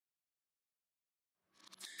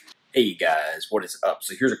Hey guys, what is up?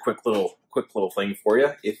 So here's a quick little thing for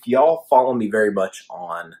you. If y'all follow me very much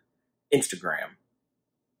on Instagram,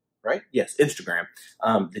 right? Yes, Instagram.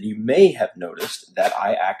 Then you may have noticed that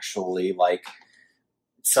I actually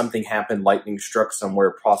something happened, lightning struck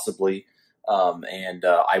somewhere possibly, and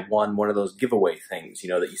I won one of those giveaway things,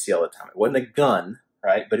 that you see all the time. It wasn't a gun,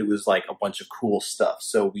 right? But it was like a bunch of cool stuff.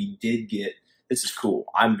 So we did get. This is cool.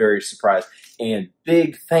 I'm very surprised. And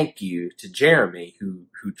big thank you to Jeremy who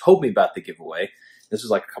told me about the giveaway. This was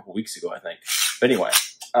like a couple weeks ago, I think. But anyway,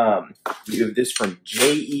 we have this from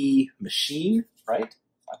JE Machine, right?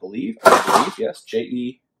 I believe, yes,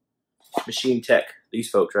 JE Machine Tech. These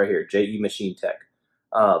folks right here, JE Machine Tech.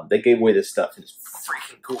 They gave away this stuff, and it's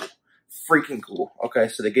freaking cool. Freaking cool. Okay,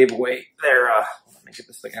 so they gave away their, let me get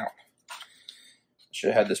this thing out.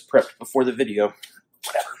 Should have had this prepped before the video.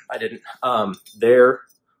 Whatever, I didn't. Their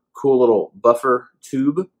cool little buffer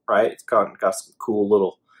tube, right? It's got some cool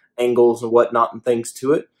little angles and whatnot and things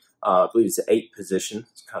to it. I believe it's an 8 position.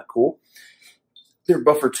 It's kind of cool. Their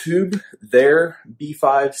buffer tube, their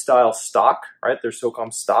B5 style stock, right? Their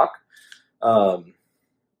SOCOM stock,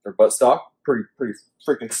 their butt stock, pretty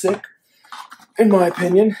freaking sick, in my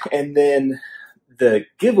opinion. And then the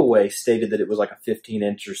giveaway stated that it was like a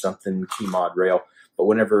 15-inch or something T-Mod rail. But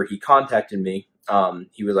whenever he contacted me,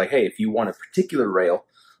 he was like, hey, if you want a particular rail,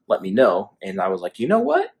 let me know. And I was like, you know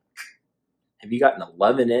what? Have you got an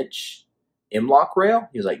 11-inch M-Lock rail?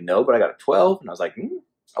 He was like, no, but I got a 12. And I was like,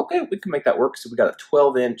 okay, we can make that work. So we got a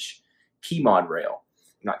 12-inch Key-Mod rail.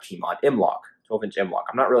 Not Key-Mod, M-Lock. 12-inch M-Lock.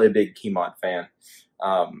 I'm not really a big Key-Mod fan.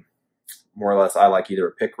 More or less, I like either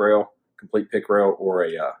a pick rail, complete pick rail, or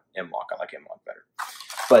a M-Lock. I like M-Lock better.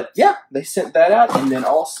 But yeah, they sent that out. And then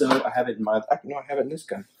also, I have it in my, I have it in this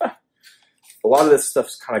gun. A lot of this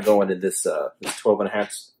stuff's kind of going in this 12 and a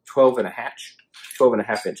half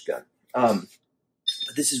inch gun. But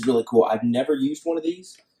this is really cool. I've never used one of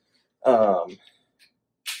these.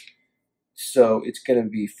 So it's going to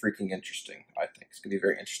be freaking interesting, I think. It's going to be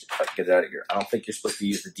very interesting if I can get it out of here. I don't think you're supposed to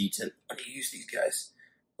use the D10 when you use these guys.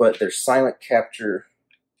 But they're silent capture.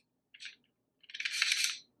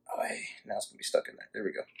 Oh, hey, now it's going to be stuck in there. There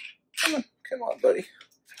we go. Come on, buddy.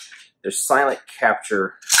 There's silent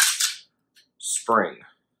capture spring.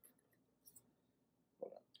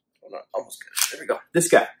 Hold on. Almost good. There we go. This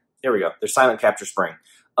guy. There we go. There's silent capture spring,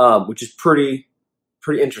 which is pretty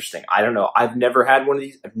interesting. I don't know. I've never had one of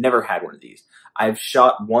these. I've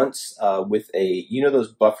shot once with a,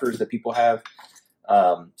 those buffers that people have,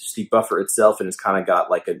 just the buffer itself, and it's kind of got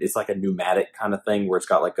it's like a pneumatic kind of thing where it's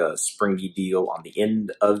got like a springy deal on the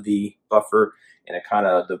end of the buffer, and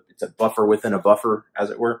it's a buffer within a buffer, as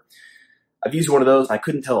it were. I've used one of those. I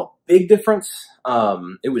couldn't tell a big difference.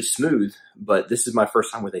 It was smooth, but this is my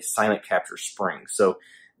first time with a silent capture spring. So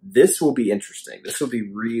this will be interesting. This will be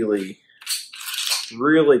really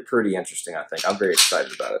pretty interesting, I think. I'm very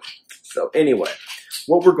excited about it. So anyway,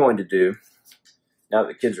 what we're going to do, now that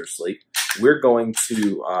the kids are asleep, we're going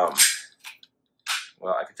to,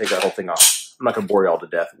 well, I can take that whole thing off. I'm not going to bore you all to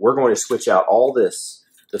death. We're going to switch out all this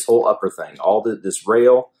whole upper thing, this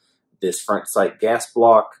rail, this front sight gas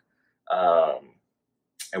block,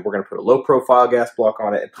 and we're going to put a low profile gas block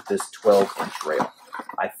on it and put this 12-inch rail.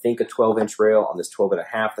 I think a 12-inch rail on this 12 and a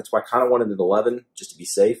half. That's why I kind of wanted an 11 just to be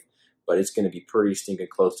safe, but it's going to be pretty stinking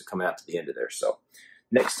close to coming out to the end of there. So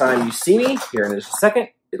next time you see me here in just a second,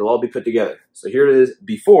 it'll all be put together. So here it is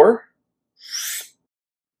before.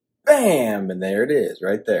 Bam! And there it is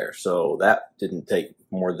right there. So that didn't take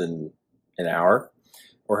more than an hour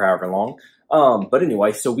or however long. But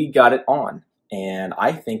anyway, so we got it on. And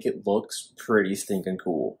I think it looks pretty stinking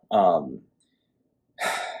cool.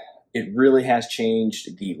 It really has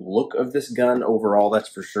changed the look of this gun overall, that's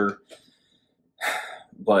for sure.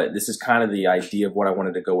 But this is kind of the idea of what I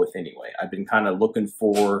wanted to go with anyway. I've been kind of looking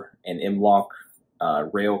for an M-Lock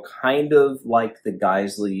rail, kind of like the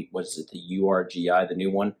Geissele, the URGI, the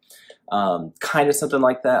new one. Kind of something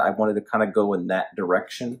like that. I wanted to kind of go in that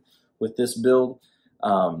direction with this build.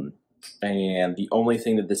 And the only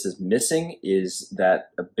thing that this is missing is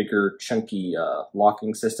a bigger chunky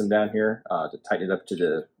locking system down here to tighten it up to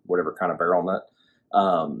the whatever kind of barrel nut.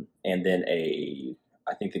 And then I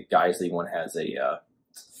think the Geissele one has a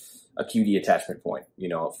QD attachment point,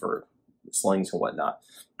 for slings and whatnot.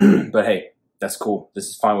 But hey, that's cool. This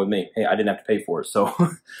is fine with me. Hey, I didn't have to pay for it, so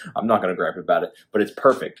I'm not going to gripe about it. But it's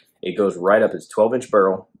perfect. It goes right up. It's 12-inch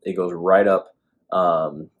barrel. It goes right up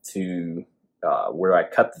to where I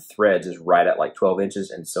cut the threads is right at like 12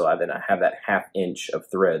 inches. And so then I have that ½ inch of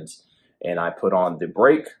threads. And I put on the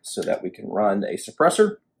brake so that we can run a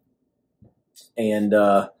suppressor. And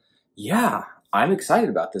yeah, I'm excited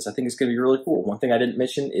about this. I think it's going to be really cool. One thing I didn't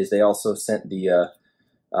mention is they also sent the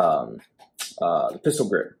pistol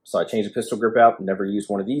grip. So I changed the pistol grip out. Never used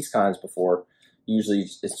one of these kinds before. Usually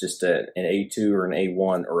it's just an A2 or an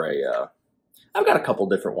A1 or I've got a couple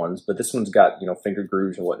different ones, but this one's got, finger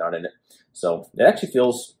grooves and whatnot in it. So it actually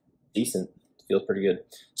feels decent. It feels pretty good.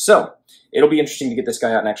 So it'll be interesting to get this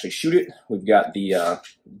guy out and actually shoot it. We've got the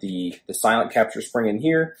silent capture spring in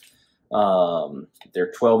here,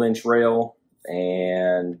 their 12-inch rail,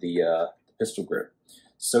 and the pistol grip.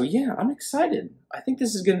 So yeah, I'm excited. I think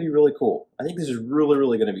this is going to be really cool. I think this is really,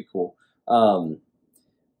 really going to be cool. The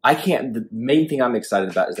main thing I'm excited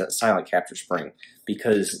about is that silent capture spring,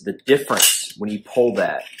 because the difference when you pull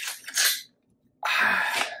that,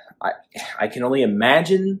 I can only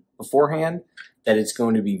imagine beforehand that it's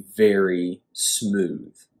going to be very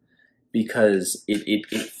smooth, because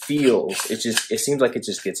it seems like it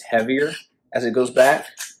just gets heavier as it goes back.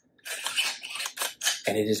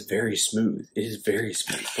 And it is very smooth. It is very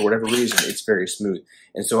smooth. For whatever reason, it's very smooth.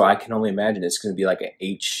 And so I can only imagine it's going to be like a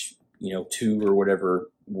H2 or whatever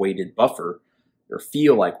weighted buffer, or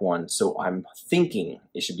feel like one. So I'm thinking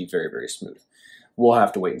it should be very, very smooth. We'll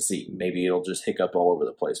have to wait and see. Maybe it'll just hiccup all over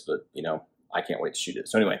the place, but I can't wait to shoot it.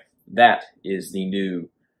 So anyway, that is the new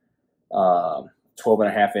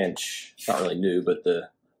 12.5-inch, it's not really new, but the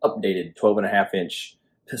updated 12.5-inch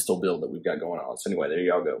pistol build that we've got going on. So anyway, there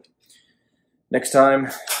y'all go. Next time,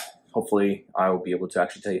 hopefully, I will be able to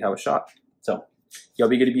actually tell you how it's shot. So, y'all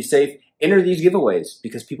be good to be safe. Enter these giveaways,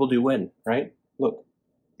 because people do win, right? Look,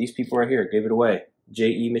 these people right here gave it away.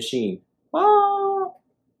 JE Machine. Ah!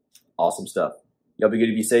 Awesome stuff. Y'all be good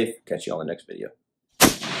to be safe. Catch you on the next video.